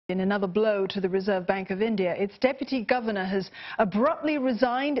In another blow to the Reserve Bank of India, its deputy governor has abruptly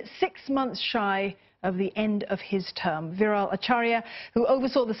resigned 6 months shy of the end of his term. Viral Acharya, who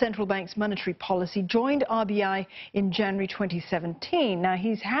oversaw the central bank's monetary policy, joined RBI in January 2017. Now,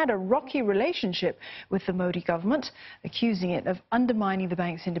 he's had a rocky relationship with the Modi government, accusing it of undermining the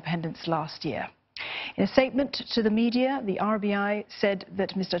bank's independence last year. In a statement to the media, the RBI said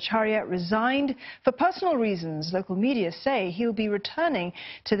that Mr Acharya resigned for personal reasons. Local media say he'll be returning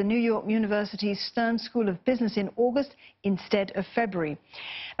to the New York University's Stern School of Business in August instead of February.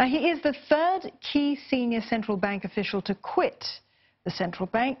 Now, he is the third key senior central bank official to quit the central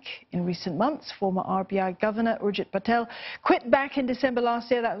bank in recent months. Former RBI Governor Urjit Patel quit back in December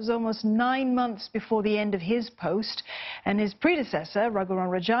last year. That was almost 9 months before the end of his post. And his predecessor, Raghuram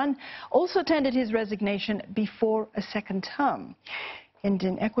Rajan, also tendered his resignation before a second term.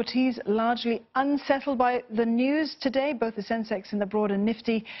 Indian equities largely unsettled by the news today. Both the Sensex and the broader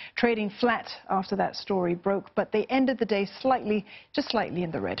Nifty trading flat after that story broke, but they ended the day just slightly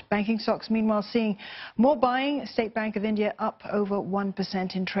in the red. Banking stocks, meanwhile, seeing more buying. State Bank of India up over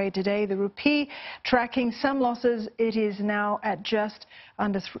 1% in trade today. The rupee tracking some losses. It is now at just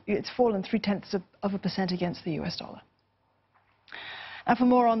under, it's fallen 0.3% against the US dollar. And for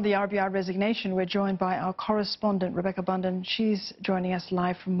more on the RBI resignation, we're joined by our correspondent, Rebecca Bundan. She's joining us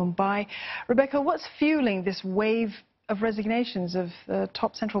live from Mumbai. Rebecca, what's fueling this wave of resignations of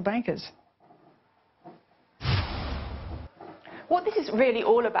top central bankers? What this is really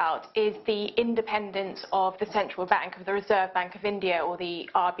all about is the independence of the central bank, of the Reserve Bank of India, or the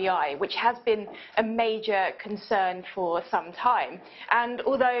RBI, which has been a major concern for some time. And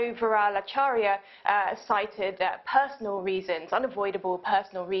although Viral Acharya cited personal reasons, unavoidable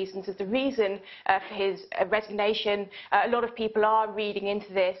personal reasons, as the reason for his resignation, a lot of people are reading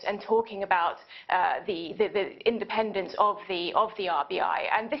into this and talking about the independence of the RBI.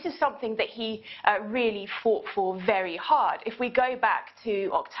 And this is something that he really fought for very hard. If we go back to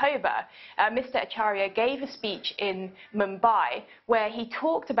October, Mr Acharya gave a speech in Mumbai where he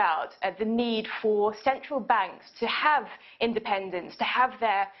talked about the need for central banks to have independence, to have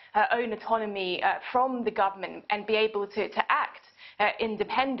their own autonomy from the government and be able to act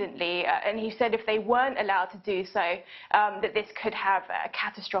independently, and he said if they weren't allowed to do so, that this could have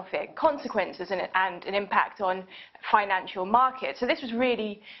catastrophic consequences and an impact on financial markets. So this was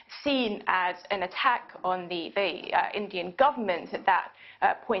really seen as an attack on the Indian government at that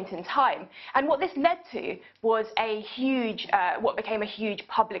point in time. And what this led to was a huge, what became a huge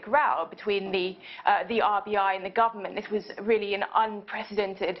public row between the RBI and the government. This was really an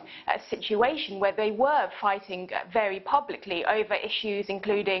unprecedented situation where they were fighting very publicly over issues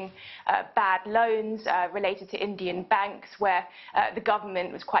including bad loans related to Indian banks, where the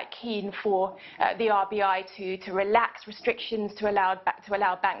government was quite keen for the RBI to relax restrictions to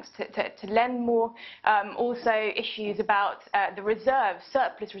allow banks to lend more. Also issues about the reserves,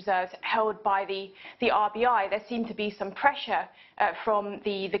 surplus reserves held by the RBI. There seemed to be some pressure from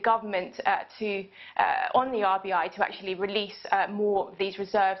the government on the RBI to actually release more of these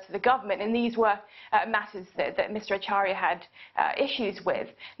reserves to the government, and these were matters that Mr Acharya had issues with.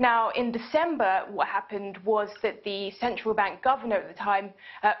 Now, in December, what happened was that the central bank governor at the time,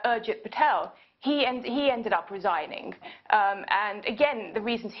 Urjit Patel, he ended up resigning. And again, the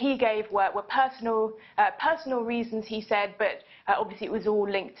reasons he gave were personal reasons, he said, but obviously it was all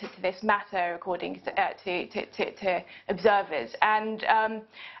linked to this matter, according to observers. And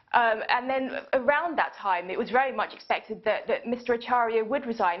then around that time, it was very much expected that Mr Acharya would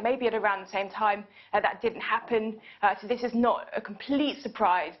resign, maybe at around the same time. That didn't happen, so this is not a complete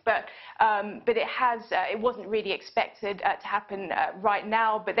surprise, but it wasn't really expected to happen right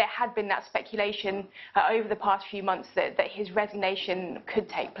now, but there had been that speculation over the past few months that his resignation could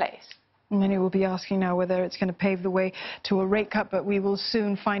take place. Many will be asking now whether it's going to pave the way to a rate cut, but we will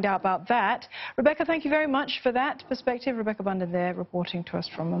soon find out about that. Rebecca, thank you very much for that perspective. Rebecca Bundan there reporting to us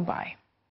from Mumbai.